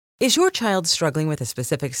Is your child struggling with a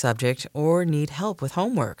specific subject or need help with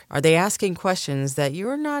homework? Are they asking questions that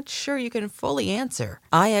you're not sure you can fully answer?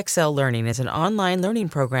 IXL Learning is an online learning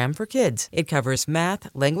program for kids. It covers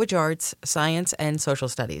math, language arts, science, and social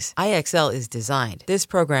studies. IXL is designed. This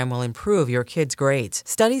program will improve your kids' grades.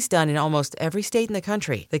 Studies done in almost every state in the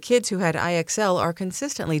country. The kids who had IXL are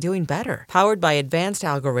consistently doing better. Powered by advanced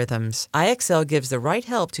algorithms, IXL gives the right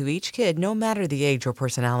help to each kid no matter the age or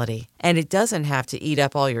personality. And it doesn't have to eat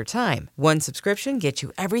up all your time. One subscription gets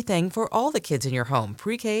you everything for all the kids in your home,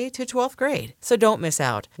 pre-K to 12th grade. So don't miss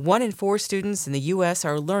out. 1 in 4 students in the U.S.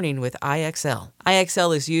 are learning with IXL.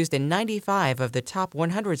 IXL is used in 95 of the top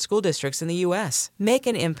 100 school districts in the U.S. Make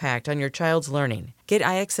an impact on your child's learning. Get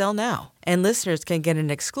IXL now. And listeners can get an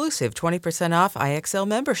exclusive 20% off IXL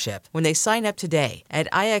membership when they sign up today at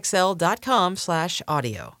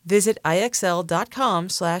IXL.com/audio. Visit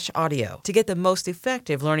IXL.com/audio to get the most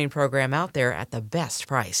effective learning program out there at the best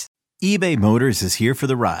price. eBay Motors is here for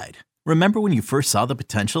the ride. Remember when you first saw the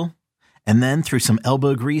potential? And then through some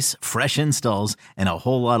elbow grease, fresh installs, and a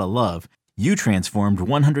whole lot of love, you transformed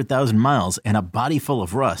 100,000 miles and a body full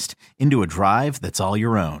of rust into a drive that's all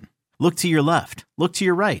your own. Look to your left. Look to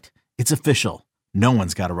your right. It's official. No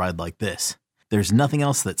one's got a ride like this. There's nothing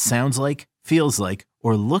else that sounds like, feels like,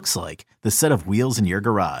 or looks like the set of wheels in your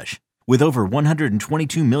garage. With over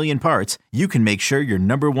 122 million parts, you can make sure your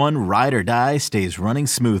number one ride or die stays running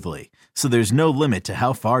smoothly. So there's no limit to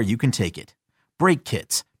how far you can take it. Brake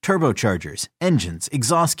kits, turbochargers, engines,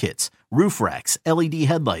 exhaust kits, roof racks, LED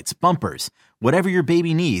headlights, bumpers, whatever your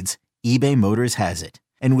baby needs, eBay Motors has it.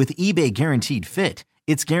 And with eBay Guaranteed Fit,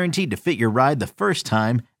 it's guaranteed to fit your ride the first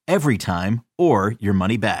time, every time, or your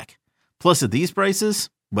money back. Plus, at these prices,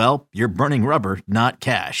 well, you're burning rubber, not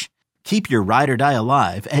cash. Keep your ride or die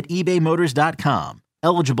alive at ebaymotors.com.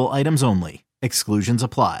 Eligible items only. Exclusions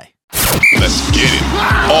apply. Let's get it.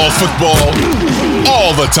 All football,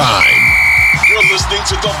 all the time. You're listening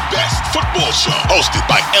to the best football show, hosted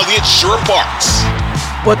by Elliot Shore-Parks.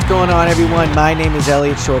 What's going on, everyone? My name is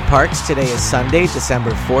Elliot Shore-Parks. Today is Sunday,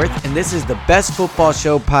 December 4th, and this is the Best Football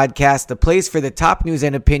Show podcast, the place for the top news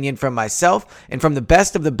and opinion from myself and from the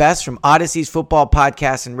best of the best from Odyssey's football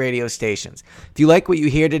podcasts and radio stations. If you like what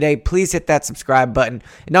you hear today, please hit that subscribe button.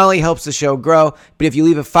 It not only helps the show grow, but if you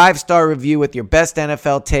leave a 5-star review with your best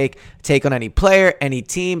NFL take on any player, any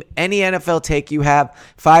team, any NFL take you have,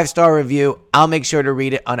 5-star review, I'll make sure to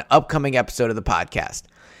read it on an upcoming episode of the podcast.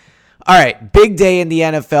 All right, big day in the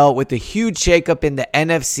NFL with a huge shakeup in the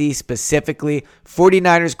NFC specifically.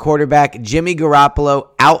 49ers quarterback Jimmy Garoppolo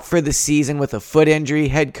out for the season with a foot injury.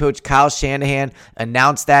 Head coach Kyle Shanahan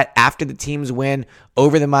announced that after the team's win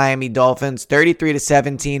over the Miami Dolphins,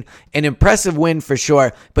 33-17. An impressive win for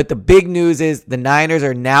sure, but the big news is the Niners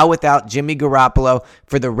are now without Jimmy Garoppolo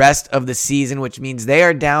for the rest of the season, which means they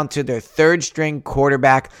are down to their third-string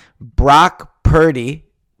quarterback, Brock Purdy,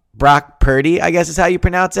 I guess is how you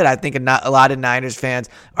pronounce it. I think a lot of Niners fans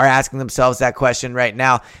are asking themselves that question right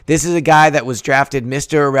now. This is a guy that was drafted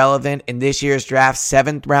Mr. Irrelevant in this year's draft,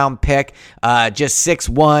 7th round pick, just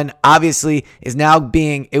 6'1", obviously is now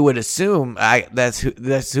being, it would assume, that's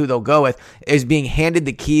who they'll go with, is being handed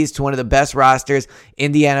the keys to one of the best rosters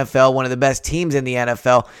in the NFL, one of the best teams in the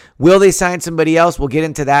NFL. Will they sign somebody else? We'll get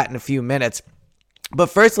into that in a few minutes. But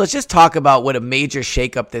first, let's just talk about what a major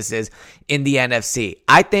shakeup this is in the NFC.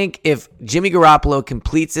 I think if Jimmy Garoppolo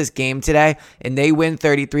completes this game today and they win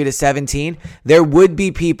 33-17, there would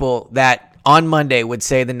be people that on Monday would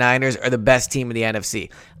say the Niners are the best team in the NFC.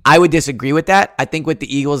 I would disagree with that. I think with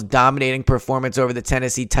the Eagles' dominating performance over the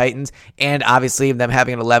Tennessee Titans and obviously them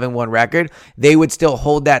having an 11-1 record, they would still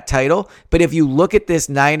hold that title. But if you look at this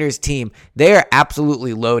Niners team, they are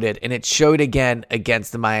absolutely loaded, and it showed again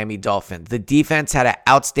against the Miami Dolphins. The defense had an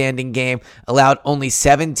outstanding game, allowed only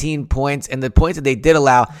 17 points, and the points that they did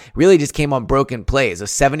allow really just came on broken plays. A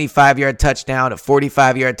 75-yard touchdown, a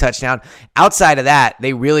 45-yard touchdown. Outside of that,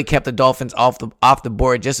 they really kept the Dolphins off the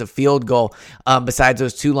board, just a field goal besides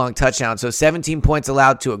those two long touchdowns. So 17 points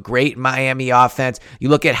allowed to a great Miami offense. You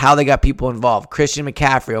look at how they got people involved. Christian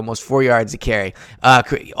McCaffrey, almost 4 yards to carry.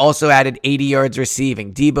 Also added 80 yards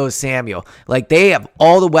receiving. Deebo Samuel. Like, they have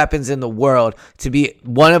all the weapons in the world to be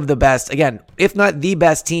one of the best, again, if not the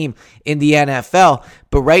best team in the NFL.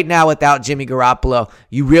 But right now, without Jimmy Garoppolo,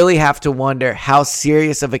 you really have to wonder how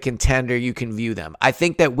serious of a contender you can view them. I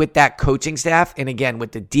think that with that coaching staff, and again,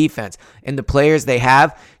 with the defense and the players they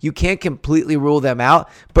have, you can't completely rule them out.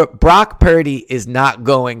 but Brock Purdy is not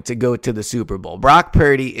going to go to the Super Bowl. Brock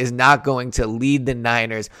Purdy is not going to lead the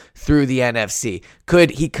Niners through the NFC.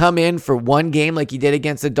 Could he come in for one game like he did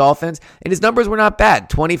against the Dolphins? And his numbers were not bad.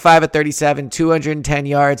 25 of 37, 210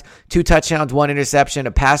 yards, 2 touchdowns, 1 interception,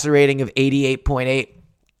 a passer rating of 88.8.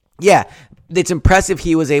 Yeah, it's impressive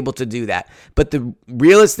he was able to do that. But the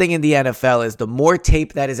realest thing in the NFL is the more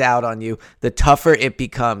tape that is out on you, the tougher it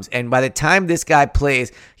becomes. And by the time this guy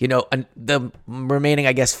plays, the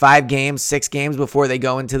remaining, 6 games before they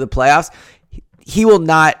go into the playoffs,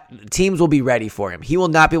 teams will be ready for him. He will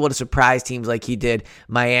not be able to surprise teams like he did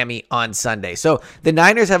Miami on Sunday. So the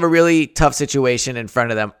Niners have a really tough situation in front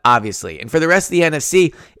of them, obviously. And for the rest of the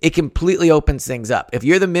NFC, it completely opens things up. If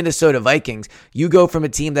you're the Minnesota Vikings, you go from a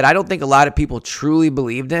team that I don't think a lot of people truly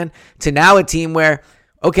believed in to now a team where,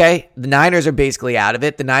 okay, the Niners are basically out of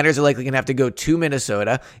it. The Niners are likely going to have to go to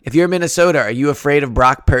Minnesota. If you're Minnesota, are you afraid of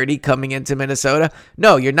Brock Purdy coming into Minnesota?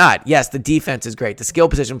 No, you're not. Yes, the defense is great. The skill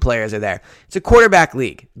position players are there. It's a quarterback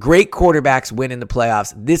league. Great quarterbacks win in the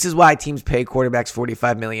playoffs. This is why teams pay quarterbacks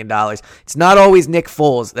 $45 million. It's not always Nick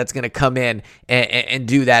Foles that's going to come in and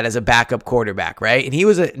do that as a backup quarterback, right?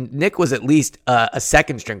 And Nick was at least a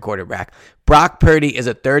second-string quarterback. Brock Purdy is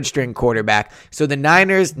a third-string quarterback. So the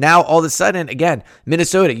Niners, now all of a sudden, again,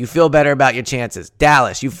 Minnesota, you feel better about your chances.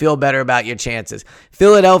 Dallas, you feel better about your chances.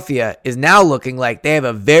 Philadelphia is now looking like they have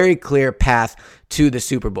a very clear path to the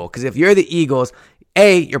Super Bowl. Because if you're the Eagles,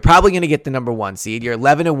 you're probably going to get the number 1 seed. You're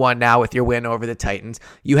 11-1 now with your win over the Titans.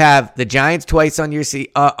 You have the Giants twice on your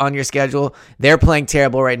schedule. They're playing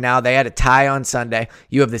terrible right now. They had a tie on Sunday.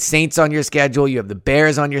 You have the Saints on your schedule. You have the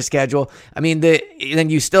Bears on your schedule. Then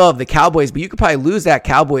you still have the Cowboys, but you could probably lose that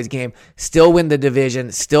Cowboys game, still win the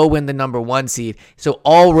division, still win the number 1 seed. So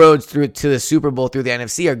all roads through to the Super Bowl through the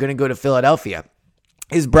NFC are going to go to Philadelphia.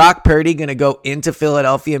 Is Brock Purdy going to go into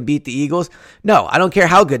Philadelphia and beat the Eagles? No, I don't care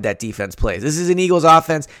how good that defense plays. This is an Eagles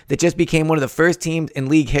offense that just became one of the first teams in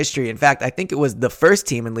league history. In fact, I think it was the first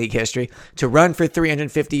team in league history to run for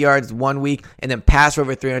 350 yards one week and then pass for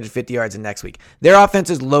over 350 yards the next week. Their offense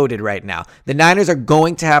is loaded right now. The Niners are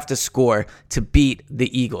going to have to score to beat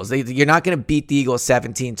the Eagles. You're not going to beat the Eagles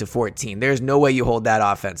 17-14. There's no way you hold that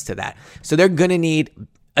offense to that. So they're going to need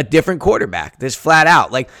a different quarterback. This flat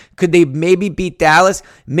out. Could they maybe beat Dallas?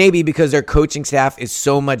 Maybe, because their coaching staff is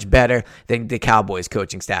so much better than the Cowboys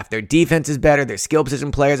coaching staff. Their defense is better. Their skill position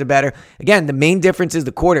players are better. Again, the main difference is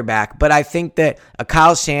the quarterback, but I think that a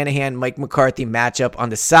Kyle Shanahan, Mike McCarthy matchup on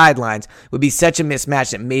the sidelines would be such a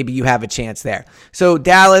mismatch that maybe you have a chance there. So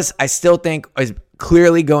Dallas, I still think is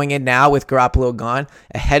clearly going in now with Garoppolo gone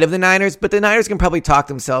ahead of the Niners, but the Niners can probably talk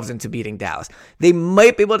themselves into beating Dallas. They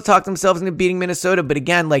might be able to talk themselves into beating Minnesota, but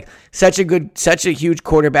again, such a huge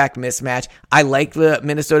quarterback mismatch. I like the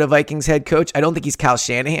Minnesota Vikings head coach. I don't think he's Kyle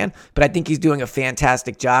Shanahan, but I think he's doing a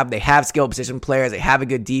fantastic job. They have skill position players. They have a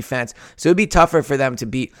good defense, so it'd be tougher for them to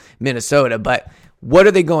beat Minnesota, but what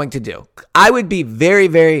are they going to do? I would be very,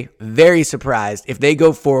 very, very surprised if they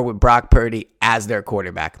go forward with Brock Purdy as their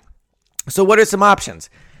quarterback. So what are some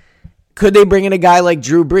options? Could they bring in a guy like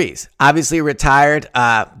Drew Brees? Obviously retired,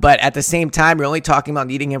 but at the same time, you're only talking about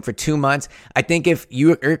needing him for 2 months. I think if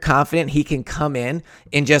you're confident he can come in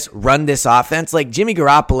and just run this offense, like Jimmy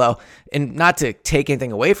Garoppolo, and not to take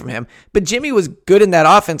anything away from him, but Jimmy was good in that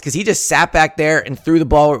offense because he just sat back there and threw the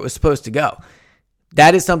ball where it was supposed to go.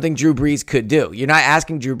 That is something Drew Brees could do. You're not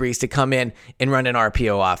asking Drew Brees to come in and run an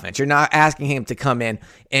RPO offense. You're not asking him to come in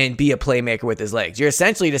and be a playmaker with his legs. You're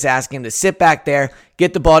essentially just asking him to sit back there,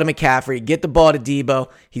 get the ball to McCaffrey, get the ball to Debo.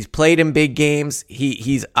 He's played in big games.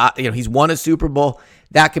 He's won a Super Bowl.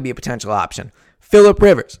 That could be a potential option. Phillip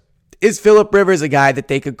Rivers. Is Phillip Rivers a guy that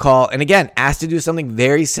they could call, and again, asked to do something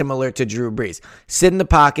very similar to Drew Brees? Sit in the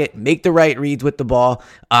pocket, make the right reads with the ball,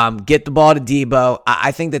 get the ball to Debo.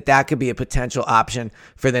 I think that could be a potential option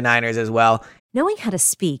for the Niners as well. Knowing how to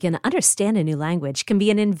speak and understand a new language can be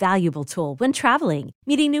an invaluable tool when traveling,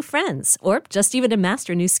 meeting new friends, or just even to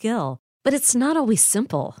master a new skill. But it's not always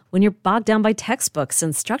simple when you're bogged down by textbooks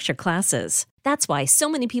and structured classes. That's why so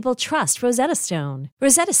many people trust Rosetta Stone.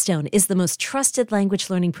 Rosetta Stone is the most trusted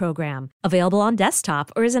language learning program, available on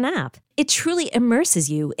desktop or as an app. It truly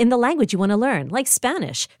immerses you in the language you want to learn, like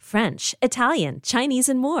Spanish, French, Italian, Chinese,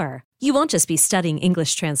 and more. You won't just be studying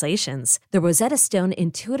English translations. The Rosetta Stone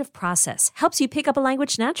intuitive process helps you pick up a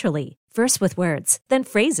language naturally, first with words, then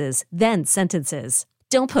phrases, then sentences.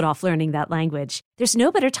 Don't put off learning that language. There's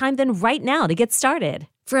no better time than right now to get started.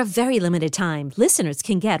 For a very limited time, listeners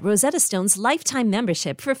can get Rosetta Stone's lifetime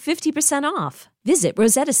membership for 50% off. Visit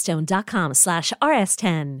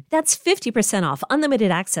rosettastone.com/rs10. That's 50% off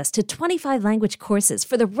unlimited access to 25 language courses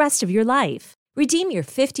for the rest of your life. Redeem your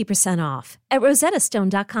 50% off at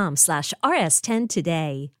rosettastone.com/rs10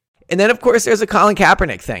 today. And then, of course, there's a Colin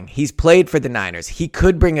Kaepernick thing. He's played for the Niners. He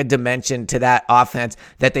could bring a dimension to that offense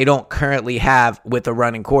that they don't currently have with a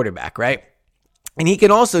running quarterback, right? And he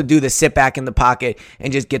can also do the sit back in the pocket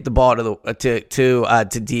and just get the ball to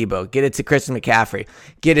Debo, get it to Christian McCaffrey,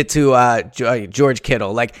 get it to George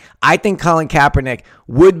Kittle. Like, I think Colin Kaepernick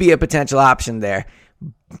would be a potential option there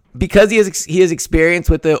because he has experience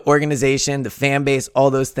with the organization, the fan base,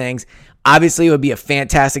 all those things. Obviously, it would be a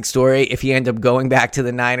fantastic story if he ended up going back to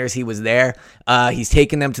the Niners. He was there. He's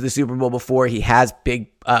taken them to the Super Bowl before. He has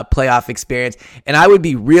big playoff experience. And I would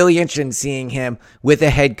be really interested in seeing him with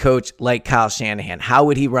a head coach like Kyle Shanahan. How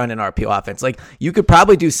would he run an RPO offense? Like, you could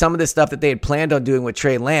probably do some of the stuff that they had planned on doing with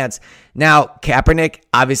Trey Lance. Now, Kaepernick,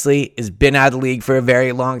 obviously, has been out of the league for a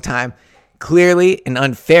very long time. Clearly and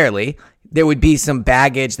unfairly, there would be some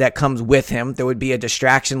baggage that comes with him. There would be a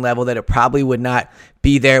distraction level that it probably would not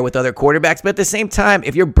be there with other quarterbacks. But at the same time,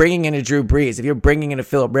 if you're bringing in a Drew Brees, if you're bringing in a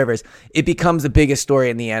Phillip Rivers, it becomes the biggest story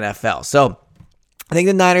in the NFL. So I think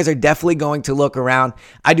the Niners are definitely going to look around.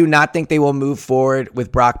 I do not think they will move forward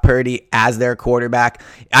with Brock Purdy as their quarterback.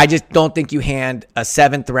 I just don't think you hand a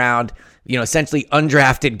 7th round, essentially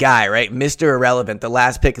undrafted guy, right? Mr. Irrelevant, the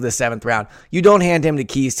last pick of the 7th round. You don't hand him the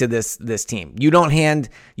keys to this team. You don't hand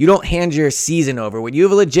your season over. When you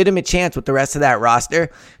have a legitimate chance with the rest of that roster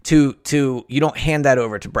you don't hand that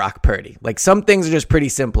over to Brock Purdy. Like, some things are just pretty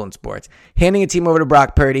simple in sports. Handing a team over to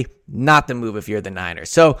Brock Purdy, not the move if you're the Niners.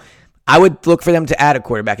 So I would look for them to add a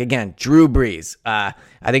quarterback. Again, Drew Brees.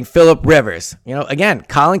 I think Phillip Rivers. Again,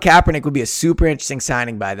 Colin Kaepernick would be a super interesting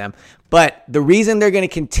signing by them. But the reason they're going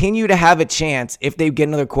to continue to have a chance if they get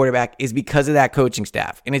another quarterback is because of that coaching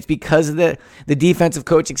staff. And it's because of the defensive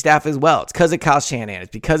coaching staff as well. It's because of Kyle Shanahan.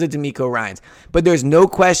 It's because of DeMeco Ryans. But there's no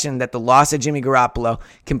question that the loss of Jimmy Garoppolo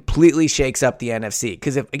completely shakes up the NFC.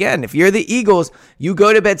 Because if you're the Eagles, you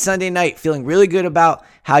go to bed Sunday night feeling really good about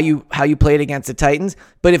how you played against the Titans.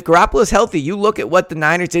 But if Garoppolo's healthy, you look at what the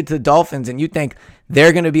Niners did to the Dolphins and you think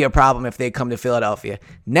they're going to be a problem if they come to Philadelphia.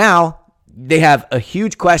 Now, they have a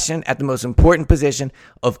huge question at the most important position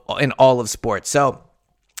in all of sports. So,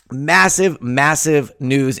 massive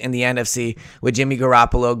news in the NFC with Jimmy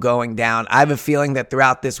Garoppolo going down. I have a feeling that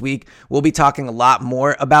throughout this week, we'll be talking a lot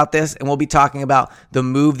more about this, and we'll be talking about the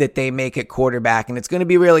move that they make at quarterback. And it's going to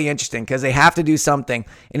be really interesting because they have to do something.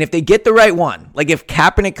 And if they get the right one, like if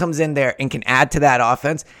Kaepernick comes in there and can add to that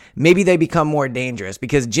offense, maybe they become more dangerous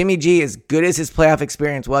because Jimmy G, as good as his playoff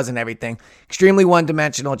experience was and everything, extremely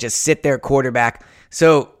one-dimensional, just sit there quarterback.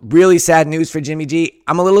 So really sad news for Jimmy G.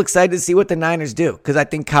 I'm a little excited to see what the Niners do because I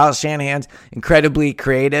think Kyle Shanahan's incredibly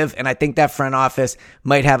creative, and I think that front office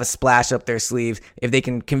might have a splash up their sleeves if they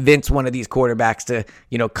can convince one of these quarterbacks to,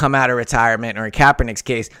 come out of retirement, or in Kaepernick's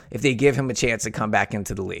case, if they give him a chance to come back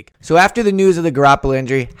into the league. So after the news of the Garoppolo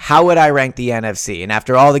injury, how would I rank the NFC? And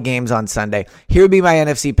after all the games on Sunday, here would be my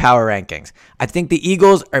NFC power rankings. I think the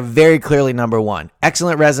Eagles are very clearly number 1.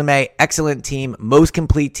 Excellent resume, excellent team, most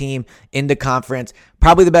complete team in the conference.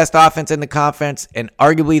 Probably the best offense in the conference and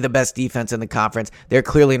arguably the best defense in the conference. They're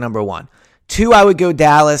clearly number 1. 2, I would go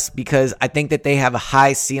Dallas because I think that they have a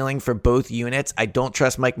high ceiling for both units. I don't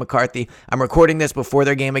trust Mike McCarthy. I'm recording this before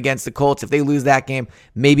their game against the Colts. If they lose that game,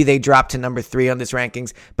 maybe they drop to number 3 on this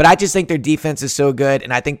rankings. But I just think their defense is so good,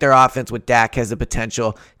 and I think their offense with Dak has the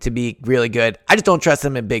potential to be really good. I just don't trust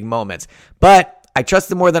them in big moments. But I trust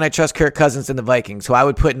them more than I trust Kirk Cousins and the Vikings, so I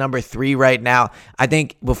would put number 3 right now. I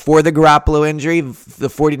think before the Garoppolo injury, the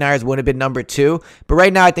 49ers would have been number 2, but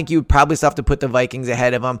right now I think you would probably still have to put the Vikings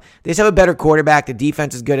ahead of them. They just have a better quarterback, the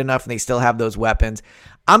defense is good enough, and they still have those weapons.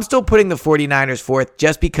 I'm still putting the 49ers 4th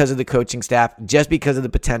just because of the coaching staff, just because of the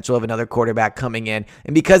potential of another quarterback coming in,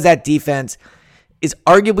 and because that defense is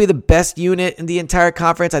arguably the best unit in the entire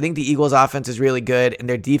conference. I think the Eagles' offense is really good and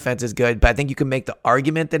their defense is good, but I think you can make the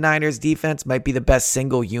argument the Niners' defense might be the best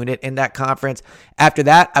single unit in that conference. After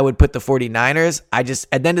that, I would put the 49ers. At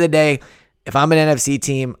the end of the day, if I'm an NFC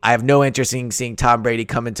team, I have no interest in seeing Tom Brady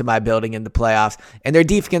come into my building in the playoffs. And their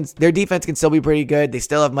defense can still be pretty good. They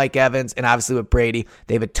still have Mike Evans, and obviously with Brady,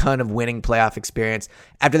 they have a ton of winning playoff experience.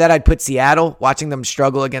 After that, I'd put Seattle. Watching them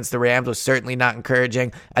struggle against the Rams was certainly not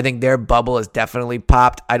encouraging. I think their bubble has definitely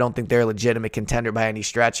popped. I don't think they're a legitimate contender by any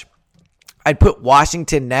stretch. I'd put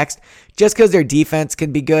Washington next just because their defense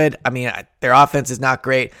can be good. I mean, their offense is not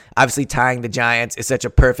great. Obviously, tying the Giants is such a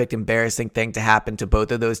perfect, embarrassing thing to happen to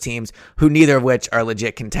both of those teams, who neither of which are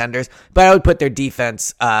legit contenders. But I would put their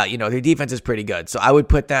defense, their defense is pretty good. So I would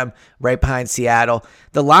put them right behind Seattle.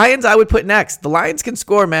 The Lions, I would put next. The Lions can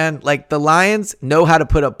score, man. Like, the Lions know how to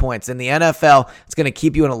put up points. In the NFL, it's going to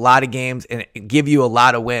keep you in a lot of games and give you a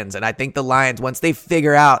lot of wins. And I think the Lions, once they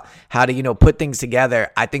figure out how to, put things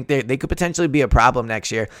together, I think they could potentially be a problem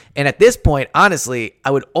next year. And at this point, honestly,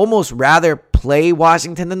 I would almost rather play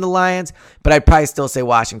Washington than the Lions, but I'd probably still say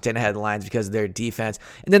Washington ahead of the Lions because of their defense.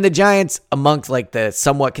 And then the Giants, amongst like the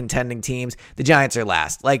somewhat contending teams, the Giants are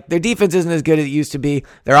last. Like, their defense isn't as good as it used to be.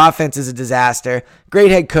 Their offense is a disaster.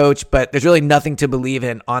 Great head coach, but there's really nothing to believe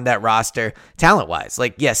in on that roster talent-wise.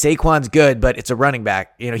 Like, yeah, Saquon's good, but it's a running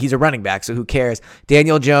back. He's a running back, so who cares?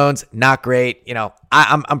 Daniel Jones, not great.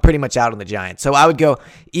 I'm pretty much out on the Giants. So I would go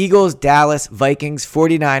Eagles, Dallas, Vikings,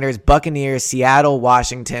 49ers, Buccaneers, Seattle,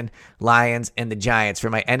 Washington, Lions, and the Giants for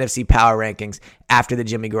my NFC power rankings after the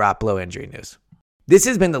Jimmy Garoppolo injury news. This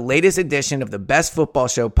has been the latest edition of the Best Football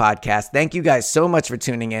Show podcast. Thank you guys so much for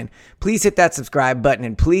tuning in. Please hit that subscribe button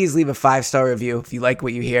and please leave a 5-star review if you like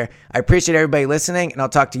what you hear. I appreciate everybody listening, and I'll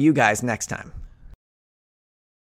talk to you guys next time.